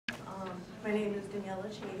My name is Daniela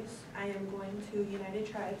Chase. I am going to United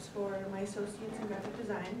Tribes for my associates in graphic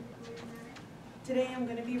design. Today I'm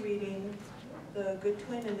going to be reading The Good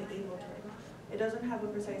Twin and the Evil Twin. It doesn't have a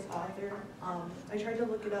precise author. I tried to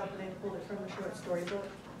look it up and I pulled it from a short story book.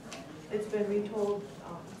 It's been retold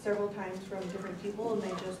several times from different people, and they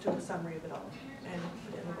just took a summary of it all and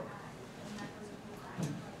put it in the book.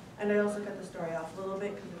 And I also cut the story off a little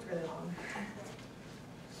bit because it's really long.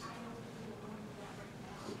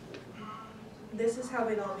 This is how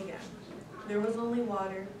it all began. There was only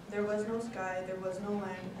water, there was no sky, there was no land,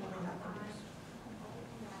 only nothingness.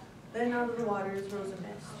 Then out of the waters rose a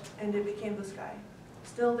mist, and it became the sky.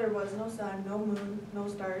 Still there was no sun, no moon, no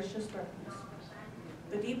stars, just darkness.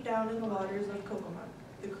 But deep down in the waters of Kokomot,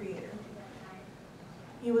 the Creator.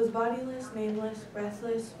 He was bodiless, nameless,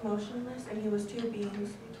 breathless, motionless, and he was two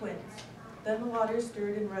beings, twins. Then the waters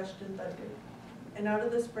stirred and rushed and thundered, and out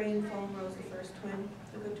of the spray and foam rose the first twin,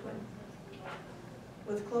 the Good Twin.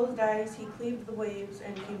 With closed eyes, he cleaved the waves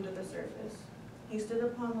and came to the surface. He stood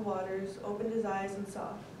upon the waters, opened his eyes, and saw.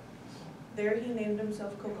 There he named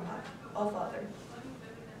himself Kokomot, All-Father.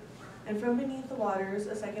 And from beneath the waters,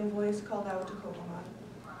 a second voice called out to Kokomot,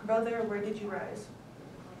 "Brother, where did you rise?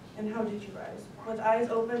 And how did you rise? With eyes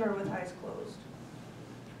open or with eyes closed?"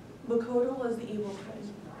 Bukodo was the evil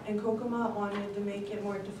twin, and Kokomot wanted to make it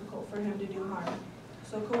more difficult for him to do harm.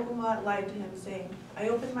 So Kokomot lied to him, saying, "I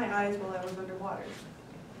opened my eyes while I was underwater."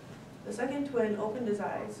 The second twin opened his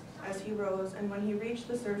eyes as he rose, and when he reached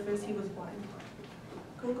the surface, he was blind.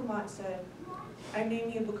 Kokomot said, "I name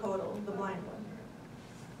you Bukodo, the blind one."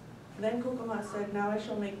 Then Kokomot said, "Now I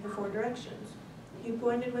shall make the 4 directions." He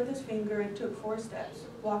pointed with his finger and took 4 steps,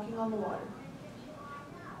 walking on the water.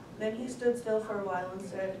 Then he stood still for a while and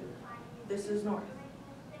said, "This is north."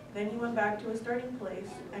 Then he went back to his starting place,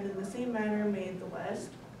 and in the same manner made the west,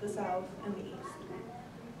 the south, and the east,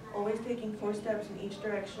 always taking 4 steps in each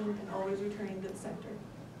direction and always returning to the center.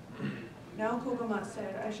 Now Kokomot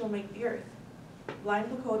said, "I shall make the earth."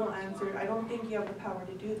 Blind Bukodo answered, "I don't think you have the power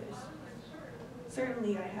to do this."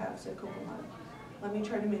 "Certainly I have," said Kokomot. "Let me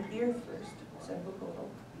try to make the earth first," said Bukodo.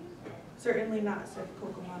 "Certainly not," said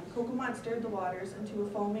Kokomot. Kokomot stirred the waters into a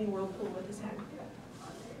foaming whirlpool with his hand.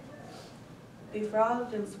 They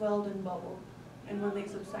frothed and swelled and bubbled, and when they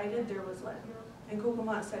subsided, there was land, and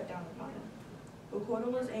Kokomot sat down upon it. Bukodo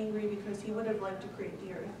was angry because he would have liked to create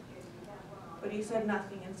the earth, but he said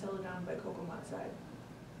nothing and settled down by Kokomot's side.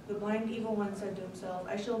 The blind evil one said to himself,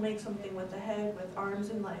 "I shall make something with a head, with arms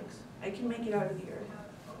and legs. I can make it out of the earth."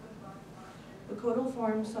 Bukodo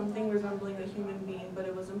formed something resembling a human being, but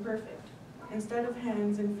it was imperfect. Instead of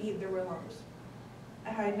hands and feet, there were lumps.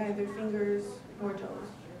 It had neither fingers nor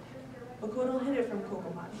toes. Bukodo hid it from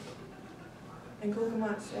Kokomot. And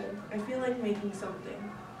Kokomot said, "I feel like making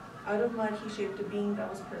something." Out of mud he shaped a being that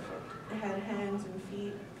was perfect. It had hands and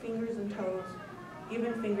feet, fingers and toes,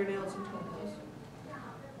 even fingernails and toenails.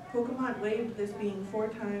 Kokomot waved this being 4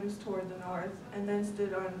 times toward the north, and then stood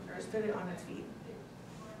it on its feet.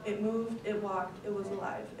 It moved, it walked, it was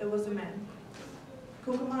alive. It was a man.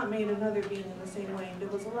 Kokomot made another being in the same way, and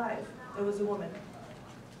it was alive. It was a woman.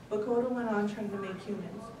 Bukodo went on trying to make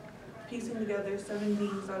humans, piecing together 7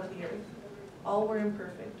 beings out of the earth. All were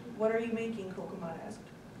imperfect. "What are you making?" Kokomot asked.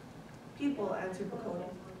 "People," answered Bukodo.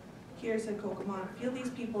 "Here," said Kokomot, "feel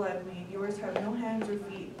these people I've made. Yours have no hands or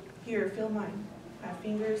feet. Here, feel mine. Have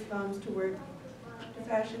fingers, thumbs to work, to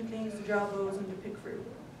fashion things, to draw bows, and to pick fruit."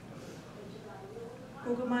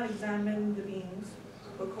 Kokomot examined the beings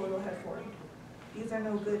Bukodo had formed. "These are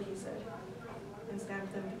no good," he said, and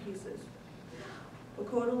stamped them to pieces.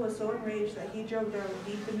 Bukodo was so enraged that he drove down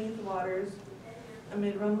deep beneath the waters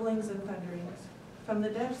amid rumblings and thunderings. From the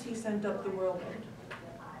depths he sent up the whirlwind,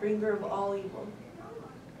 bringer of all evil.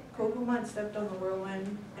 Kokomot stepped on the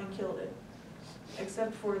whirlwind and killed it,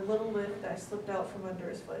 except for a little lift that slipped out from under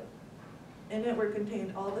his foot. In it were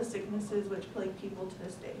contained all the sicknesses which plague people to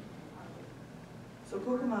this day. So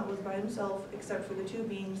Kokomot was by himself except for the 2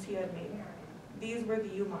 beings he had made. These were the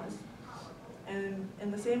Yumas, and in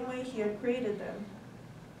the same way he had created them,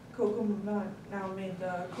 Kokomot now made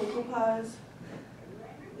the Kokopas,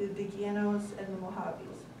 the Digianos, and the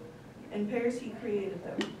Mojaves. In pairs he created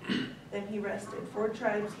them. Then he rested. 4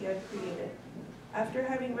 tribes he had created. After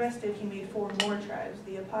having rested, he made 4 more tribes,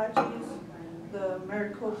 the Apaches, the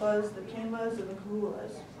Maricopas, the Pimas, and the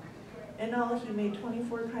Cahulas. In all, he made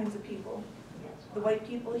 24 kinds of people. The white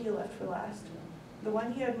people he left for last. The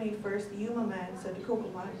one he had made first, the Yuma man, said to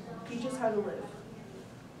Kokomot, "Teach us how to live."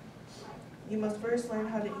 "You must first learn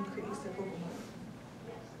how to increase," said Kokomot.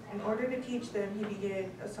 In order to teach them, he begat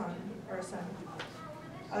a son,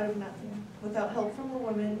 out of nothing. Without help from a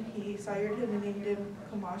woman, he sired him and named him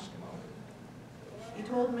Kamashimo. He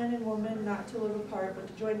told men and women not to live apart, but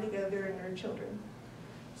to join together and nurture children.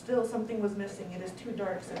 Still, something was missing. It is too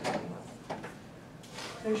dark, said Kocomont.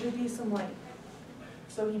 There should be some light.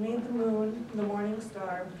 So he made the moon, the morning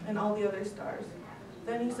star, and all the other stars.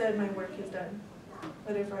 Then he said, my work is done.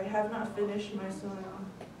 But if I have not finished, my son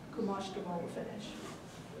Kumoshtomo will finish.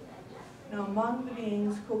 Now among the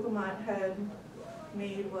beings Kocomont had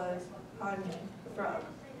made was Hanmi, the frog.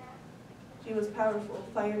 She was powerful.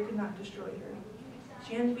 Fire could not destroy her.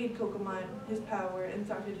 She envied Kocomont his power and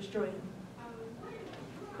thought to destroy him.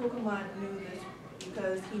 Kocomont knew this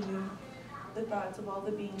because he knew the thoughts of all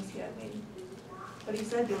the beings he had made. But he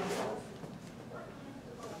said to himself,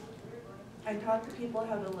 I taught the people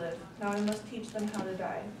how to live. Now I must teach them how to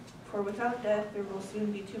die. For without death, there will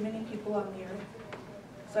soon be too many people on the earth.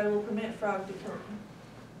 So I will permit Frog to kill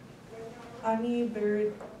me. Ani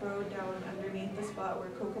burrowed down underneath the spot where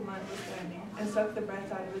Kocomont was standing and sucked the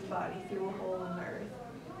breath out of his body through a hole in the earth.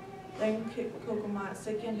 Then Kocomont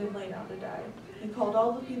sickened and lay down to die. He called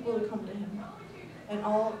all the people to come to him, and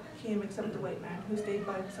all came except the white man, who stayed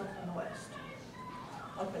by himself in the west.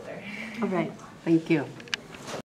 I'll quit there. All right, thank you.